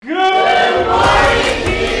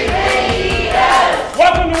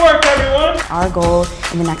our goal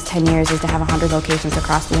in the next 10 years is to have 100 locations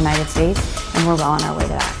across the United States, and we're well on our way to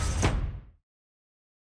that.